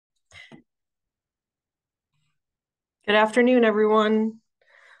Good afternoon, everyone.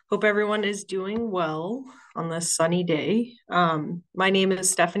 Hope everyone is doing well on this sunny day. My name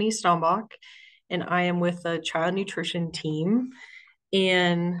is Stephanie Stombach, and I am with the child nutrition team.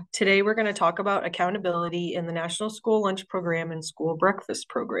 And today we're going to talk about accountability in the National School Lunch Program and School Breakfast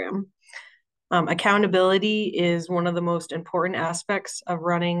Program. Accountability is one of the most important aspects of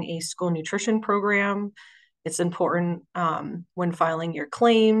running a school nutrition program. It's important when filing your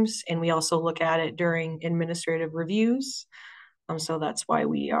claims, and we also look at it during administrative reviews. So that's why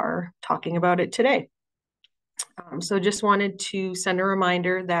we are talking about it today. So just wanted to send a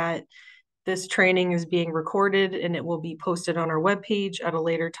reminder that this training is being recorded and it will be posted on our webpage at a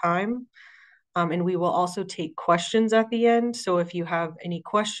later time. And we will also take questions at the end. So if you have any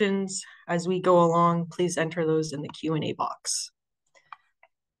questions as we go along, please enter those in the Q&A box.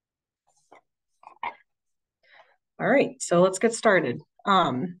 All right, so let's get started.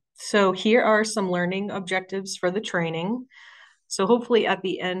 So here are some learning objectives for the training. So hopefully at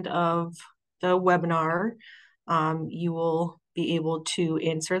the end of the webinar, you will be able to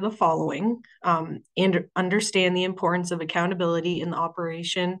answer the following and understand the importance of accountability in the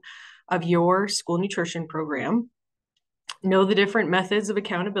operation of your school nutrition program. Know the different methods of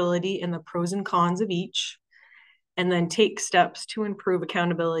accountability and the pros and cons of each, and then take steps to improve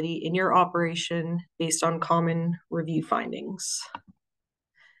accountability in your operation based on common review findings.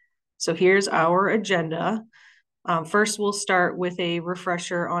 So here's our agenda. First, we'll start with a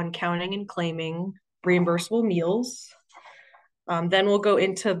refresher on counting and claiming reimbursable meals. Then we'll go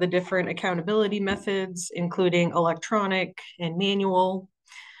into the different accountability methods, including electronic and manual,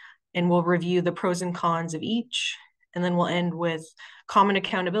 and we'll review the pros and cons of each. And then we'll end with common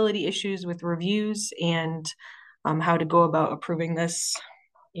accountability issues with reviews and how to go about approving this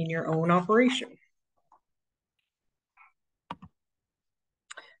in your own operation.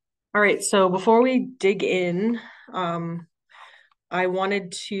 All right, so before we dig in, I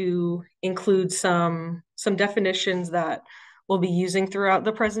wanted to include some definitions that we'll be using throughout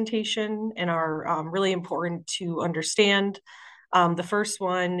the presentation and are really important to understand. The first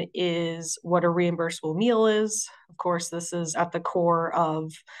one is what a reimbursable meal is. Of course, this is at the core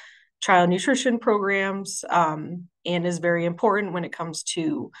of child nutrition programs and is very important when it comes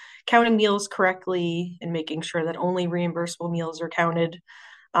to counting meals correctly and making sure that only reimbursable meals are counted.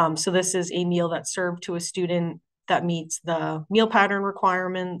 So this is a meal that's served to a student that meets the meal pattern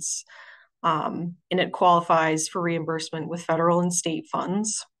requirements, and it qualifies for reimbursement with federal and state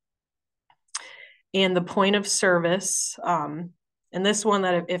funds. And the point of service, and this one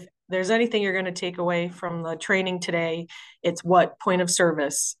that if there's anything you're going to take away from the training today, it's what point of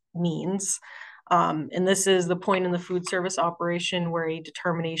service means. And this is the point in the food service operation where a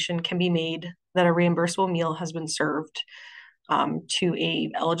determination can be made that a reimbursable meal has been served to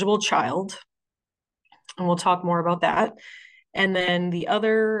a eligible child. And we'll talk more about that. And then the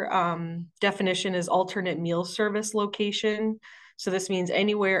other definition is alternate meal service location. So this means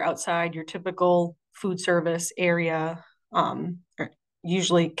anywhere outside your typical food service area,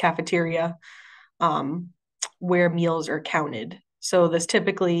 usually cafeteria, where meals are counted. So this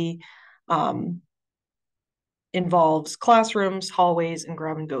typically involves classrooms, hallways, and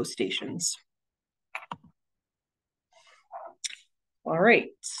grab-and-go stations. All right,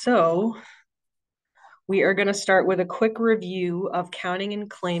 so we are going to start with a quick review of counting and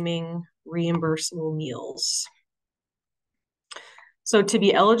claiming reimbursable meals. So to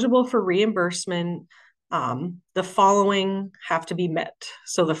be eligible for reimbursement, the following have to be met.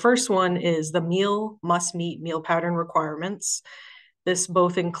 So the first one is the meal must meet meal pattern requirements. This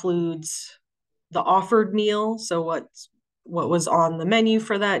both includes the offered meal, so what was on the menu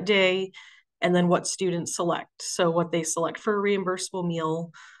for that day, and then what students select. So what they select for a reimbursable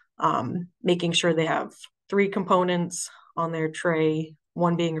meal, making sure they have 3 components on their tray,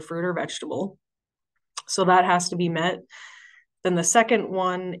 one being a fruit or vegetable. So that has to be met. Then the second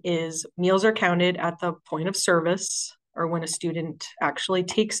one is meals are counted at the point of service or when a student actually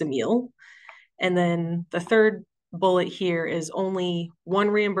takes a meal. And then the third bullet here is only one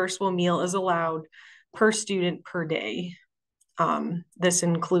reimbursable meal is allowed per student per day. This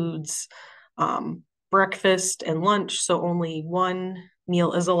includes breakfast and lunch, so only one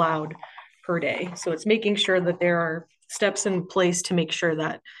meal is allowed per day. So it's making sure that there are steps in place to make sure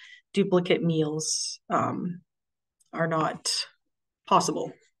that duplicate meals are not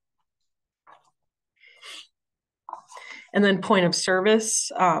possible. And then point of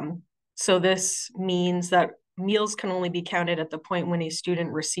service. So this means that meals can only be counted at the point when a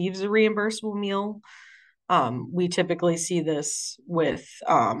student receives a reimbursable meal. We typically see this with,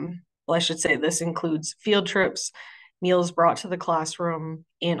 well, I should say this includes field trips meals brought to the classroom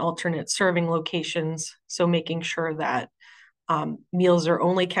and alternate serving locations. So making sure that meals are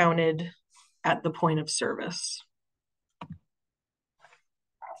only counted at the point of service.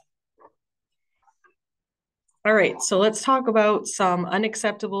 All right, so let's talk about some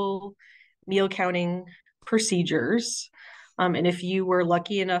unacceptable meal counting procedures. And if you were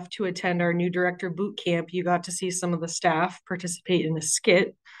lucky enough to attend our new director boot camp, you got to see some of the staff participate in a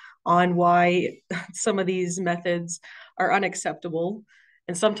skit on why some of these methods are unacceptable.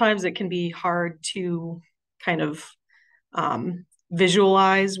 And sometimes it can be hard to kind of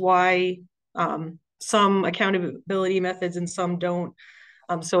visualize why some accountability methods and some don't.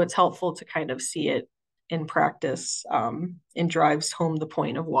 So it's helpful to kind of see it in practice and drives home the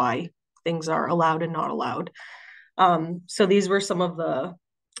point of why things are allowed and not allowed. So these were some of the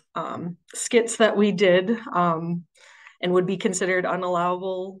skits that we did and would be considered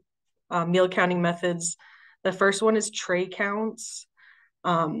unallowable meal counting methods. The first one is tray counts.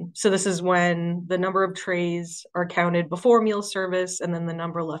 So this is when the number of trays are counted before meal service and then the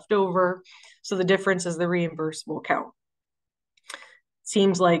number left over. So the difference is the reimbursable count.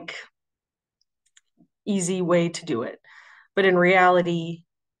 Seems like easy way to do it. But in reality,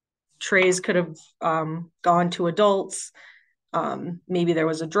 trays could have gone to adults. Maybe there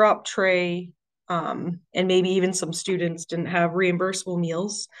was a drop tray, and maybe even some students didn't have reimbursable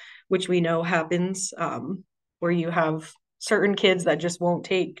meals, which we know happens where you have certain kids that just won't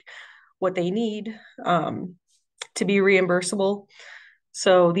take what they need to be reimbursable.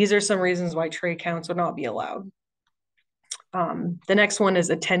 So these are some reasons why tray counts would not be allowed. The next one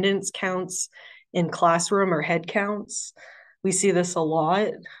is attendance counts in classroom or head counts. We see this a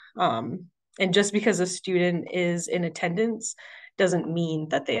lot. And just because a student is in attendance doesn't mean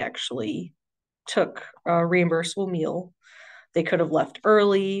that they actually took a reimbursable meal. They could have left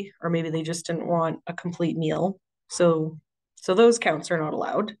early, or maybe they just didn't want a complete meal. So those counts are not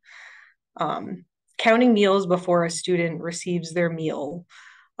allowed. Counting meals before a student receives their meal.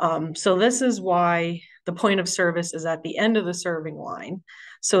 So this is why the point of service is at the end of the serving line,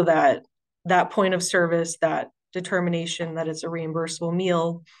 so that that point of service, that determination that it's a reimbursable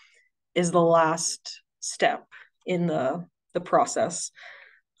meal, is the last step in the process.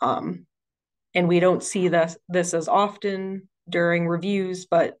 And we don't see this as often during reviews,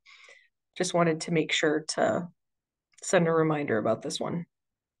 but just wanted to make sure to send a reminder about this one.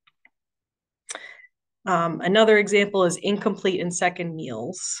 Another example is incomplete and second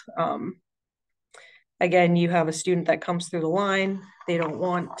meals. Again, you have a student that comes through the line, they don't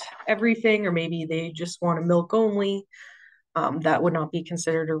want everything, or maybe they just want a milk only. That would not be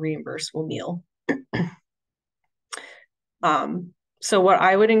considered a reimbursable meal. So what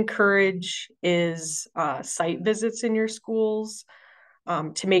I would encourage is site visits in your schools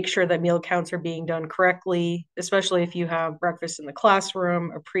to make sure that meal counts are being done correctly, especially if you have breakfast in the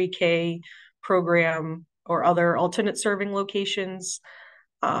classroom, a pre-K program, or other alternate serving locations,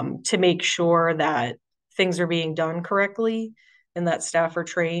 to make sure that things are being done correctly and that staff are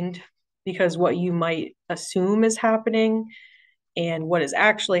trained, because what you might assume is happening and what is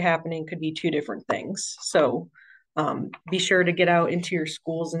actually happening could be two different things. So be sure to get out into your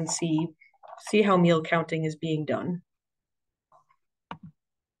schools and see how meal counting is being done.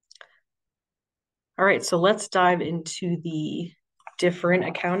 All right, so let's dive into the different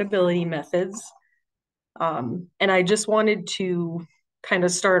accountability methods. And I just wanted to kind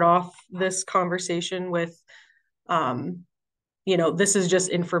of start off this conversation with, this is just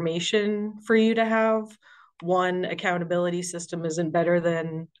information for you to have. One accountability system isn't better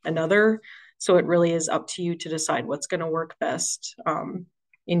than another. So it really is up to you to decide what's going to work best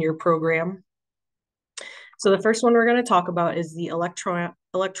in your program. So the first one we're going to talk about is the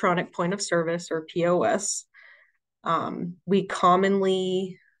electronic point of service, or POS. We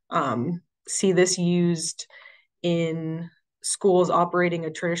commonly see this used in schools operating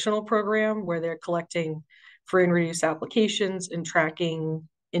a traditional program where they're collecting free and reduced applications and tracking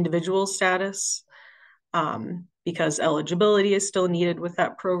individual status, because eligibility is still needed with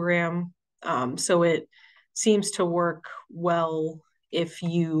that program. So it seems to work well if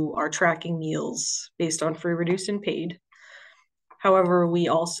you are tracking meals based on free, reduced, and paid. However, we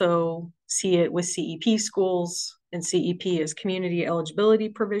also see it with CEP schools, and CEP is community eligibility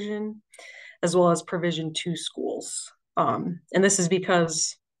provision, as well as provision to schools. And this is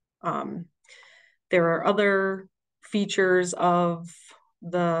because there are other features of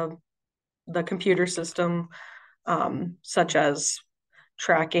the computer system, such as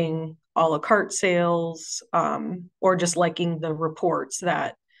tracking a la carte sales, or just liking the reports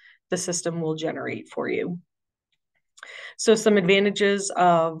that the system will generate for you. So some advantages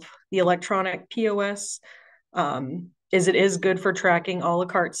of the electronic POS. is it is good for tracking a la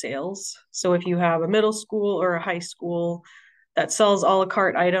carte sales. So if you have a middle school or a high school that sells a la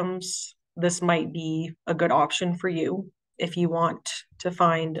carte items, this might be a good option for you if you want to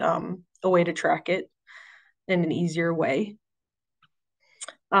find a way to track it in an easier way.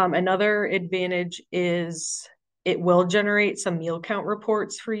 Another advantage is it will generate some meal count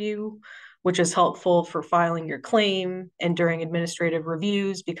reports for you, which is helpful for filing your claim and during administrative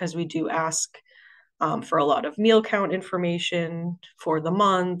reviews because we do ask for a lot of meal count information for the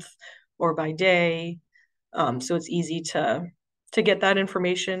month or by day. So it's easy to get that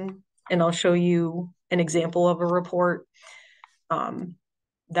information, and I'll show you an example of a report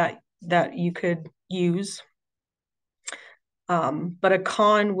that you could use. But a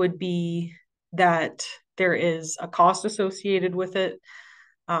con would be that there is a cost associated with it.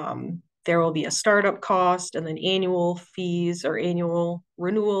 There will be a startup cost and then annual fees or annual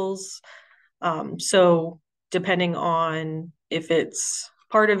renewals. So depending on if it's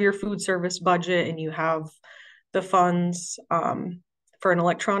part of your food service budget and you have the funds for an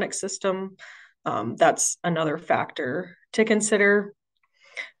electronic system, that's another factor to consider.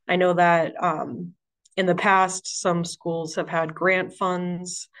 I know that in the past, some schools have had grant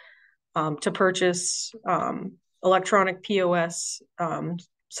funds to purchase electronic POS,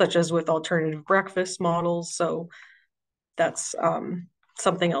 such as with alternative breakfast models. So that's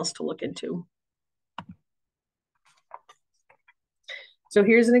something else to look into. So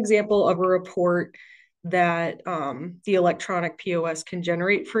here's an example of a report that the electronic POS can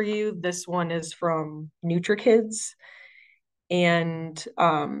generate for you. This one is from NutriKids, and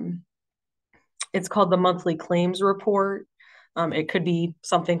it's called the monthly claims report. It could be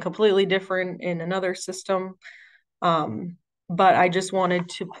something completely different in another system. But I just wanted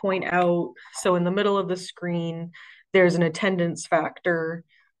to point out, so in the middle of the screen, there's an attendance factor.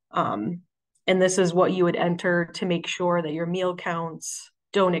 And this is what you would enter to make sure that your meal counts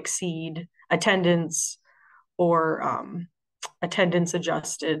don't exceed attendance or attendance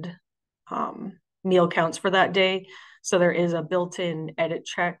adjusted meal counts for that day. So there is a built-in edit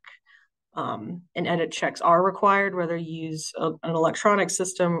check, and edit checks are required whether you use an electronic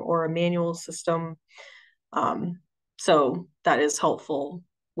system or a manual system. So that is helpful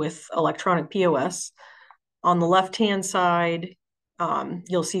with electronic POS. On the left-hand side,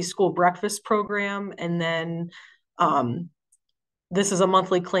 you'll see school breakfast program, and then this is a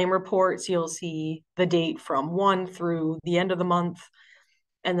monthly claim report, so you'll see the date from 1 through the end of the month.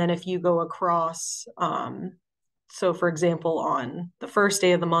 And then if you go across, so for example, on the first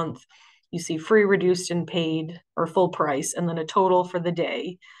day of the month, you see free, reduced, and paid or full price, and then a total for the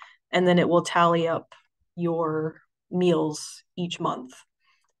day. And then it will tally up your meals each month.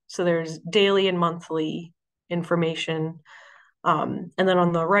 So there's daily and monthly information. And then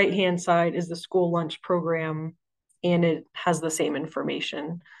on the right-hand side is the school lunch program, and it has the same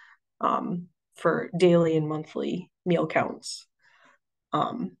information for daily and monthly meal counts.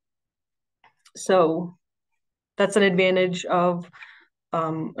 So that's an advantage of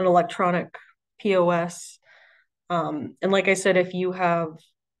an electronic POS. And like I said, if you have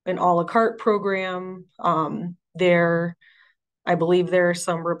an a la carte program, I believe there are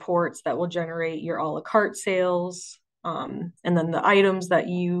some reports that will generate your a la carte sales, and then the items that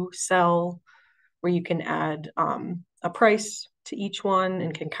you sell, where you can add a price to each one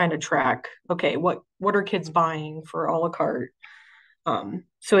and can kind of track, okay, what are kids buying for a la carte?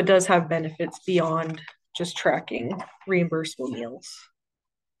 So it does have benefits beyond just tracking reimbursable meals.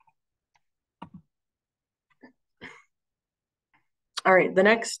 All right, the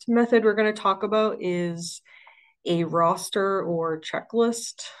next method we're going to talk about is a roster or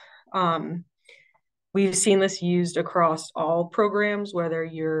checklist. We've seen this used across all programs, whether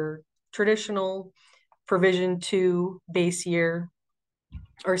you're traditional, Provision 2, base year,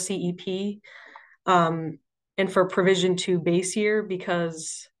 or CEP. And for Provision 2 base year,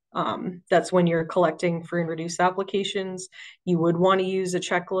 because that's when you're collecting free and reduced applications, you would want to use a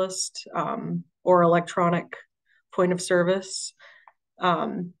checklist or electronic point of service.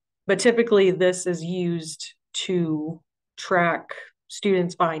 But typically this is used to track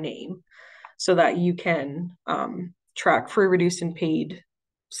students by name so that you can track free, reduced, and paid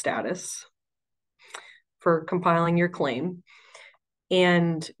status for compiling your claim.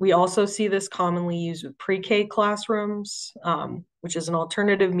 And we also see this commonly used with pre-K classrooms, which is an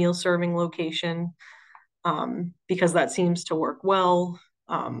alternative meal serving location, because that seems to work well.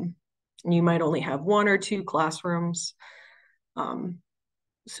 You might only have 1 or 2 classrooms.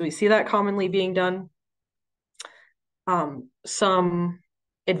 So we see that commonly being done. Some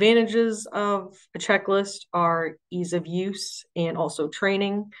advantages of a checklist are ease of use and also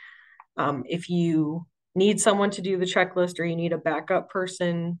training. If you need someone to do the checklist or you need a backup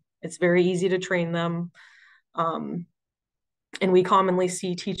person, it's very easy to train them. Um, and we commonly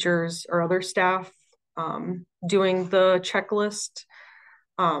see teachers or other staff doing the checklist.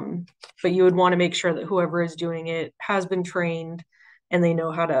 Um, but you would want to make sure that whoever is doing it has been trained and they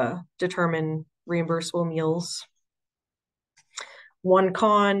know how to determine reimbursable meals. One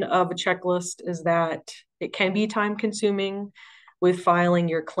con of a checklist is that it can be time consuming with filing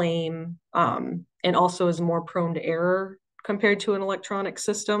your claim, and also is more prone to error compared to an electronic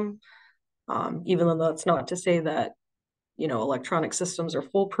system. Even though that's not to say that, electronic systems are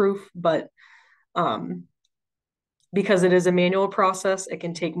foolproof, but um, because it is a manual process, it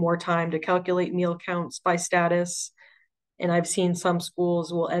can take more time to calculate meal counts by status. And I've seen some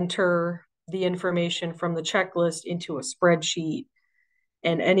schools will enter the information from the checklist into a spreadsheet.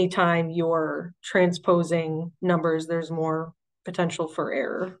 And anytime you're transposing numbers, there's more potential for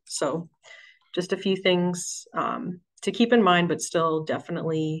error. So just a few things to keep in mind, but still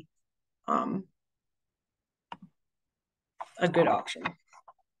definitely um, a good option.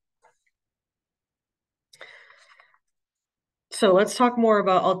 So let's talk more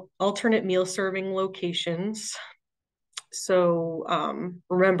about alternate meal serving locations. So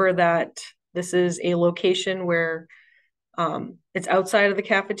remember that this is a location where it's outside of the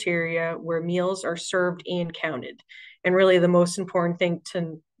cafeteria where meals are served and counted. And really, the most important thing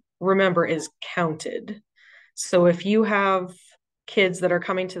to remember is counted. So if you have kids that are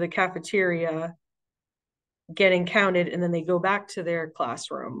coming to the cafeteria getting counted and then they go back to their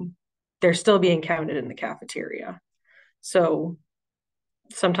classroom, they're still being counted in the cafeteria. So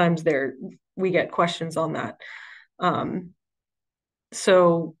sometimes we get questions on that. Um,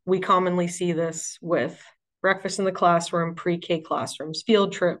 so we commonly see this with breakfast in the classroom, pre-K classrooms,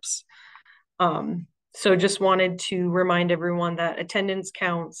 field trips. So just wanted to remind everyone that attendance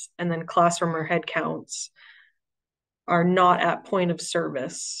counts and then classroom or head counts are not at point of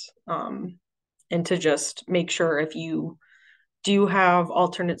service. And to just make sure if you do have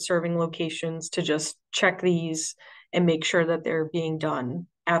alternate serving locations to just check these and make sure that they're being done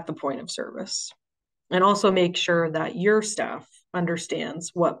at the point of service. And also make sure that your staff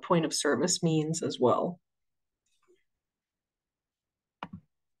understands what point of service means as well.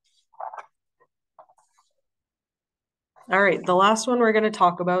 All right, the last one we're going to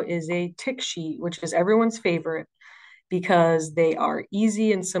talk about is a tick sheet, which is everyone's favorite because they are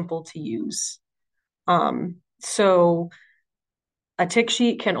easy and simple to use. So a tick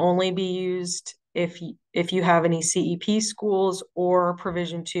sheet can only be used if you have any CEP schools or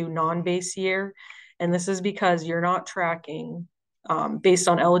Provision 2 non-base year. And this is because you're not tracking based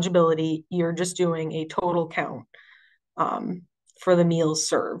on eligibility, you're just doing a total count for the meals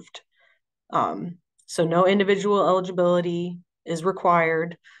served. So no individual eligibility is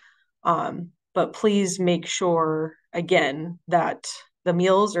required. But please make sure, again, that the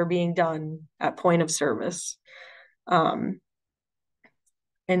meals are being done at point of service. And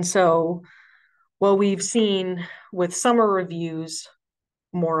so what we've seen with summer reviews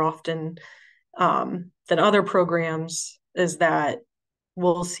more often than other programs is that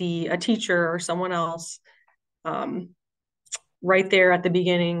we'll see a teacher or someone else um, right there at the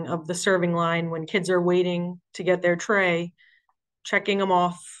beginning of the serving line when kids are waiting to get their tray, checking them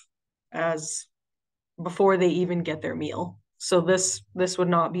off as before they even get their meal. So this would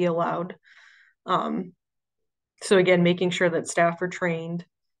not be allowed. Um, so again, making sure that staff are trained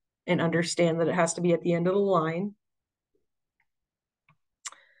and understand that it has to be at the end of the line.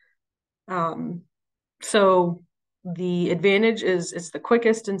 So the advantage is it's the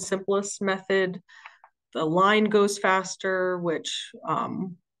quickest and simplest method. The line goes faster, which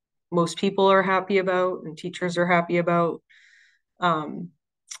most people are happy about and teachers are happy about.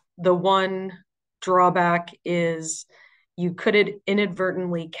 The one drawback is you could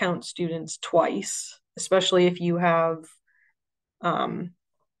inadvertently count students twice, especially if you have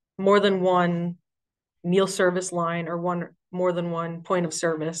more than one meal service line or more than one point of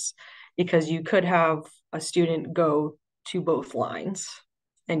service, because you could have a student go to both lines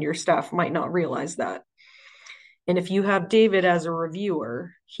and your staff might not realize that. And if you have David as a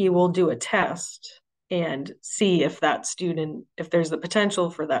reviewer, he will do a test and see if there's the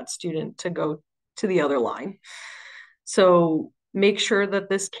potential for that student to go to the other line. So make sure that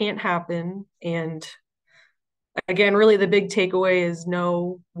this can't happen. And again, really the big takeaway is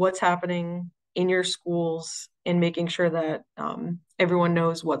know what's happening in your schools and making sure that everyone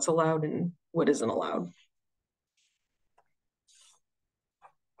knows what's allowed and what isn't allowed.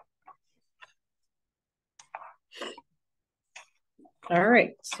 All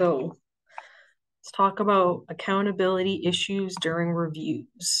right, so let's talk about accountability issues during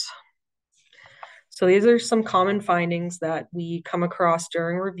reviews. So these are some common findings that we come across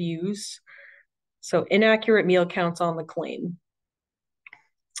during reviews. So inaccurate meal counts on the claim.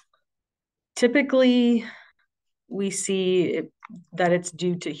 Typically, we see that it's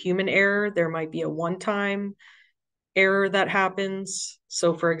due to human error. There might be a one-time error that happens.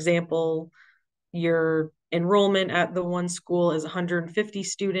 So for example, your enrollment at the one school is 150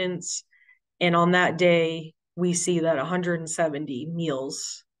 students, and on that day, we see that 170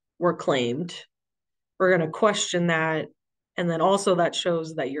 meals were claimed. We're going to question that. And then also that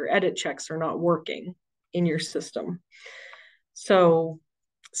shows that your edit checks are not working in your system. So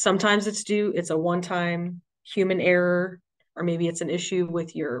sometimes it's a one-time human error, or maybe it's an issue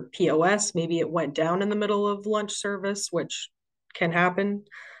with your POS. Maybe it went down in the middle of lunch service, which can happen.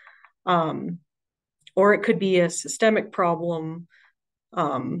 Or it could be a systemic problem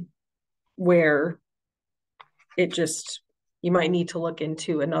where you might need to look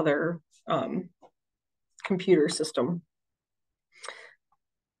into another computer system.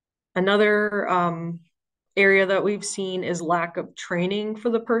 Another area that we've seen is lack of training for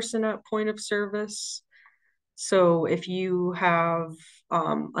the person at point of service. So if you have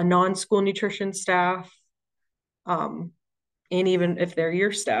a non-school nutrition staff, and even if they're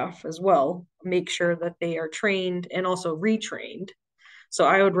your staff as well, make sure that they are trained and also retrained. So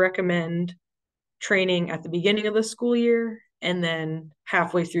I would recommend training at the beginning of the school year and then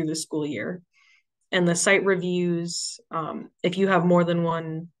halfway through the school year. And the site reviews, if you have more than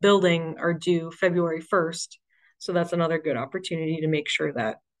one building, are due February 1st. So that's another good opportunity to make sure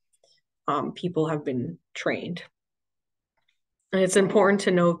that people have been trained. And it's important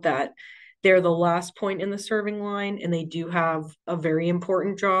to note that they're the last point in the serving line, and they do have a very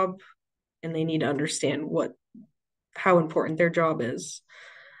important job, and they need to understand how important their job is.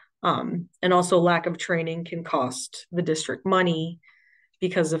 And also lack of training can cost the district money,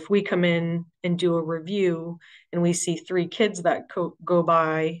 because if we come in and do a review and we see 3 kids that go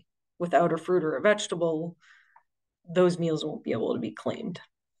by without a fruit or a vegetable, those meals won't be able to be claimed.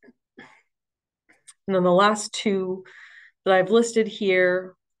 And then the last 2 that I've listed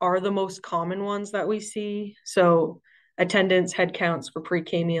here are the most common ones that we see. So attendance, head counts for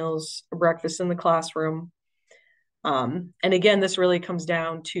pre-K meals, breakfast in the classroom. And again, this really comes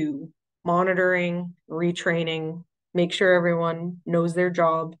down to monitoring, retraining, make sure everyone knows their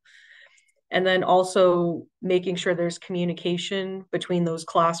job, and then also making sure there's communication between those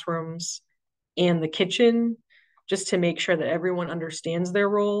classrooms and the kitchen, just to make sure that everyone understands their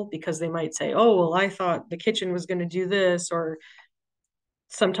role, because they might say, oh, well, I thought the kitchen was going to do this, or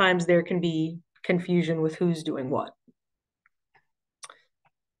sometimes there can be confusion with who's doing what.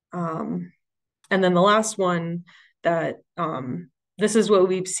 And then the last one that this is what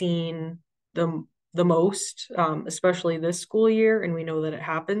we've seen the most, especially this school year, and we know that it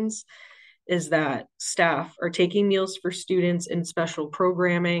happens, is that staff are taking meals for students in special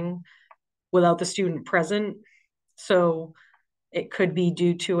programming without the student present. So it could be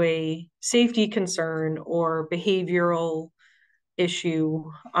due to a safety concern or behavioral issue,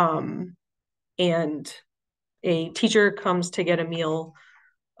 and a teacher comes to get a meal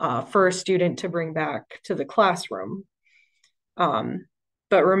for a student to bring back to the classroom.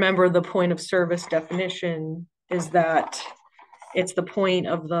 But remember, the point of service definition is that it's the point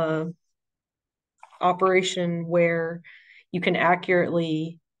of the operation where you can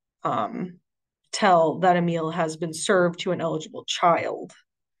accurately tell that a meal has been served to an eligible child.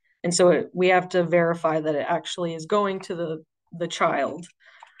 And so we have to verify that it actually is going to the child,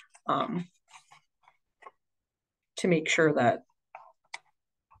 to make sure that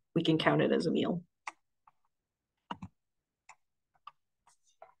we can count it as a meal.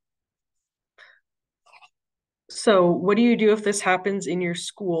 So what do you do if this happens in your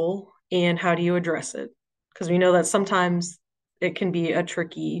school, and how do you address it? Because we know that sometimes it can be a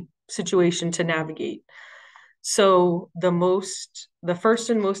tricky situation to navigate. So the first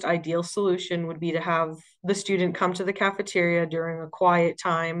and most ideal solution would be to have the student come to the cafeteria during a quiet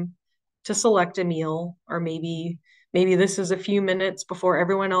time to select a meal, or maybe this is a few minutes before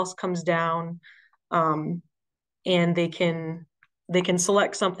everyone else comes down, and they can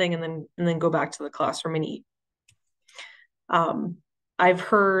select something and then go back to the classroom and eat. I've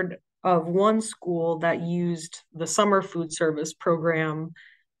heard of one school that used the summer food service program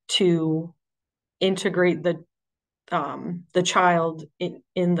to integrate the child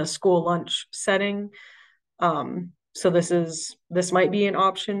in the school lunch setting. So this might be an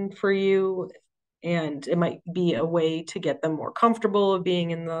option for you, and it might be a way to get them more comfortable of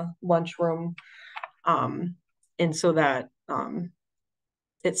being in the lunchroom, and so that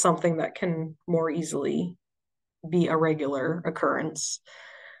it's something that can more easily be a regular occurrence.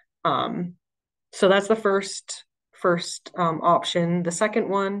 So that's the first option. The second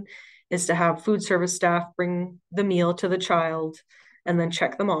one is to have food service staff bring the meal to the child and then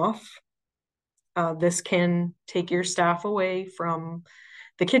check them off. This can take your staff away from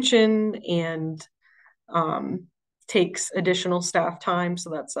the kitchen and um, takes additional staff time. So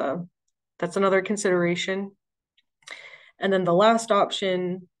that's another consideration. And then the last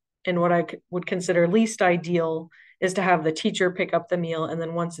option, and what I would consider least ideal, is to have the teacher pick up the meal and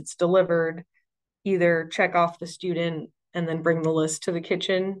then once it's delivered, either check off the student and then bring the list to the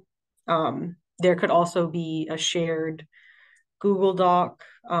kitchen. There could also be a shared Google Doc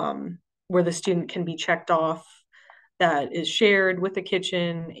where the student can be checked off that is shared with the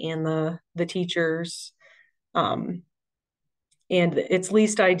kitchen and the teachers. Um, and it's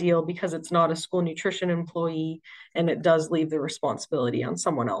least ideal because it's not a school nutrition employee and it does leave the responsibility on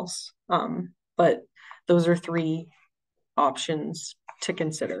someone else. But those are three options to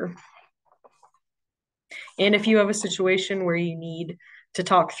consider. And if you have a situation where you need to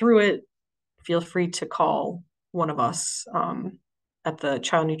talk through it, feel free to call one of us at the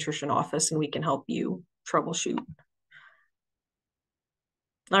child nutrition office and we can help you troubleshoot.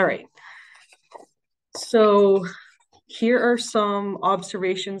 All right. So here are some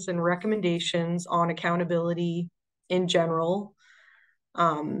observations and recommendations on accountability in general.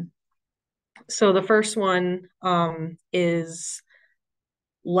 So the first one is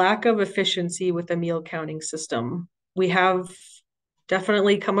lack of efficiency with the meal counting system. We have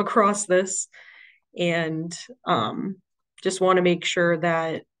definitely come across this and just want to make sure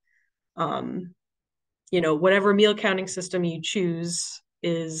that whatever meal counting system you choose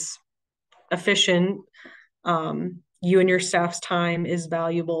is efficient. You and your staff's time is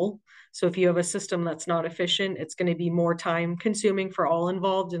valuable. So if you have a system that's not efficient, it's going to be more time consuming for all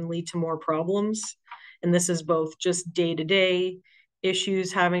involved and lead to more problems. And this is both just day-to-day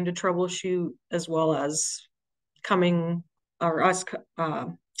issues having to troubleshoot, as well as coming or us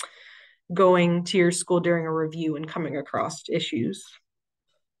going to your school during a review and coming across issues.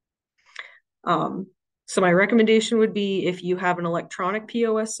 So my recommendation would be, if you have an electronic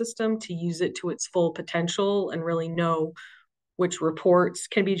POS system, to use it to its full potential and really know which reports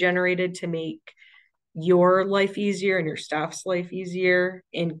can be generated to make your life easier and your staff's life easier,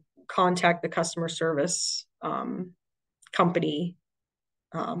 and contact the customer service company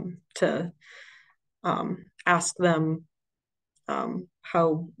to ask them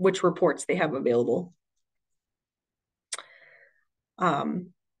which reports they have available.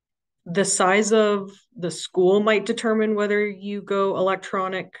 The size of the school might determine whether you go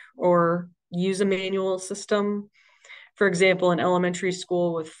electronic or use a manual system. For example, an elementary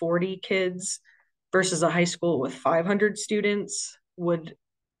school with 40 kids versus a high school with 500 students would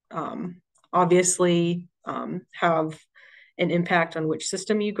obviously have an impact on which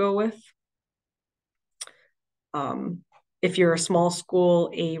system you go with. If you're a small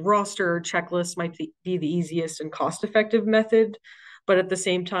school, a roster or checklist might be the easiest and cost-effective method, but at the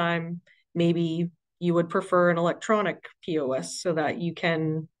same time, maybe you would prefer an electronic POS so that you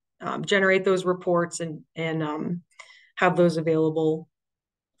can generate those reports and have those available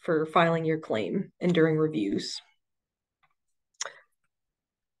for filing your claim and during reviews.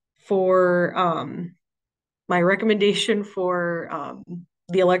 For my recommendation for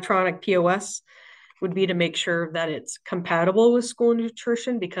the electronic POS would be to make sure that it's compatible with school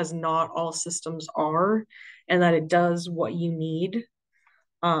nutrition, because not all systems are, and that it does what you need.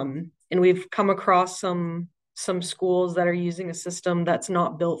 And we've come across some schools that are using a system that's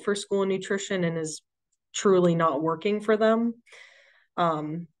not built for school nutrition and is truly not working for them.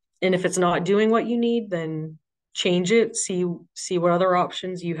 And if it's not doing what you need, then change it, see what other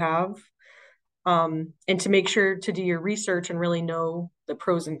options you have. And to make sure to do your research and really know the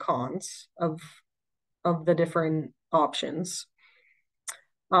pros and cons of the different options.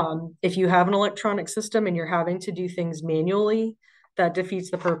 If you have an electronic system and you're having to do things manually, that defeats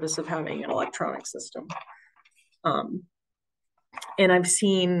the purpose of having an electronic system. And I've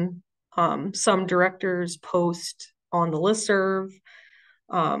seen some directors post on the listserv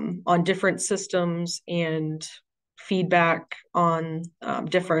on different systems and feedback on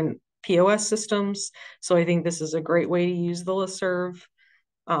different POS systems. So I think this is a great way to use the listserv,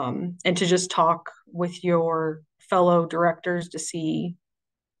 and to just talk with your fellow directors to see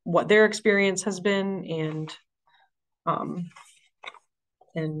what their experience has been, and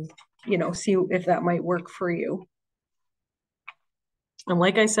see if that might work for you. And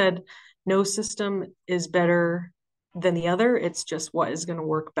like I said, no system is better than the other. It's just what is going to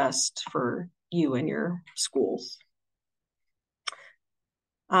work best for you and your schools.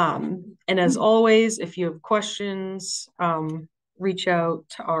 And as always, if you have questions, reach out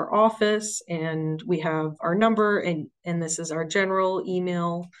to our office, and we have our number, and this is our general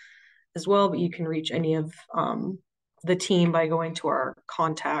email as well, but you can reach any of the team by going to our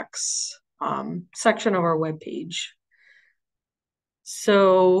contacts section of our webpage.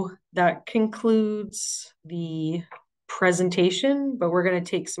 So that concludes the presentation, but we're going to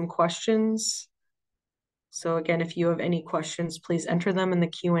take some questions. So again, if you have any questions, please enter them in the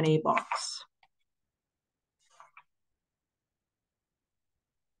Q&A box.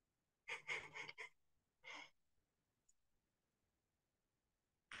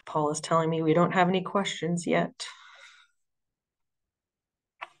 Paul is telling me we don't have any questions yet.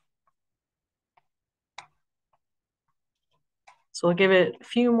 So we'll give it a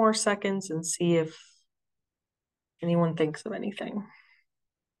few more seconds and see if anyone thinks of anything.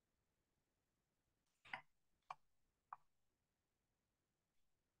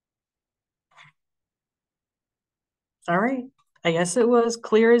 All right. I guess it was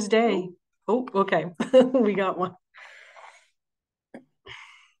clear as day. Oh, okay. We got one.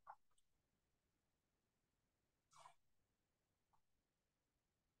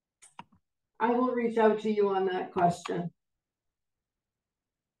 I will reach out to you on that question.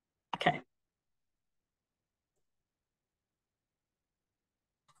 Okay.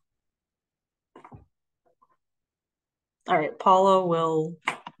 All right. Paula will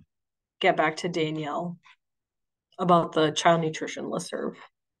get back to Danielle about the child nutrition listserv,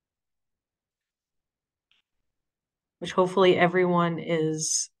 which hopefully everyone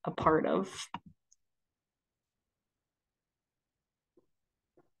is a part of.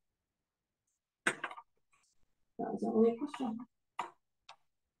 That was the only question.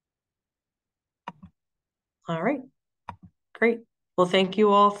 All right. Great. Well, thank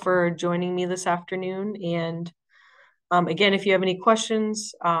you all for joining me this afternoon. And again, if you have any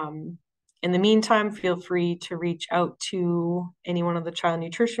questions, in the meantime, feel free to reach out to any one of the child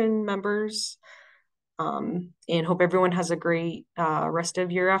nutrition members. And hope everyone has a great rest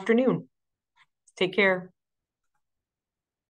of your afternoon. Take care.